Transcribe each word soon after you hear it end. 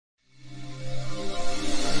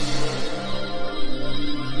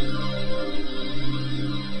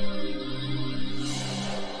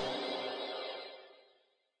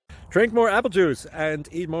Drink more apple juice and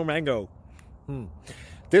eat more mango.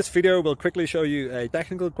 This video will quickly show you a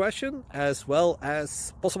technical question as well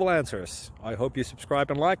as possible answers. I hope you subscribe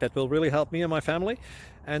and like, that will really help me and my family.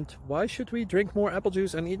 And why should we drink more apple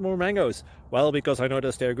juice and eat more mangoes? Well, because I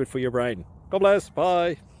noticed they're good for your brain. God bless,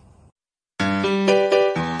 bye!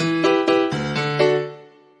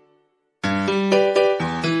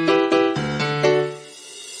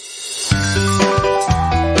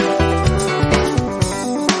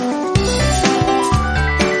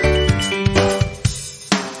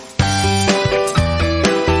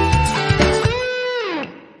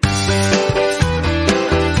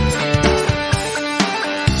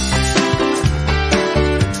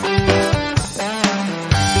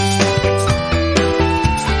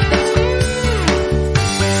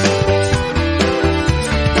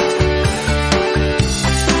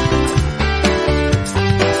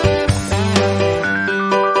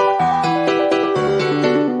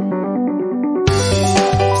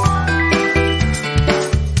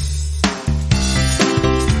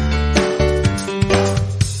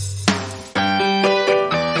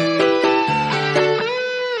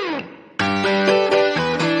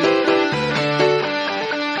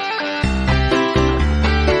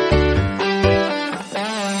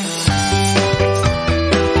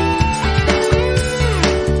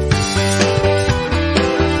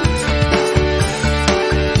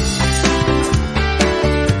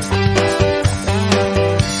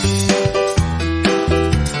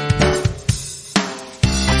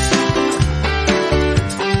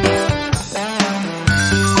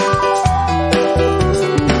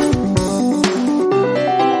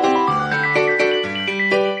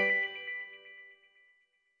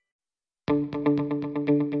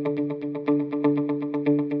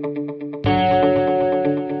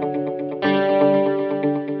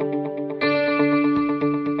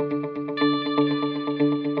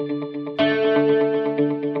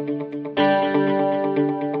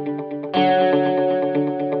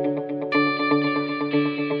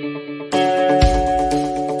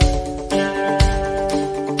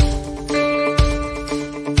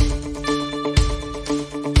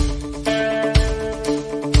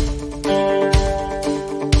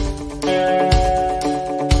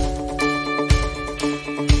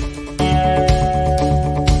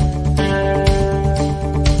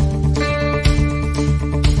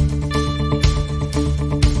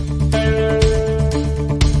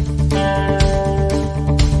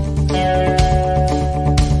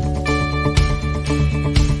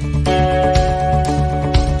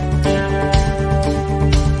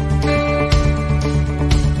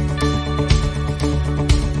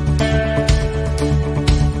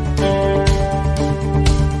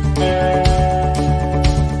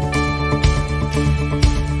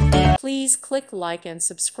 Please click like and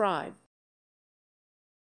subscribe.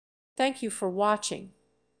 Thank you for watching.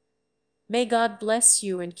 May God bless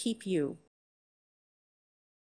you and keep you.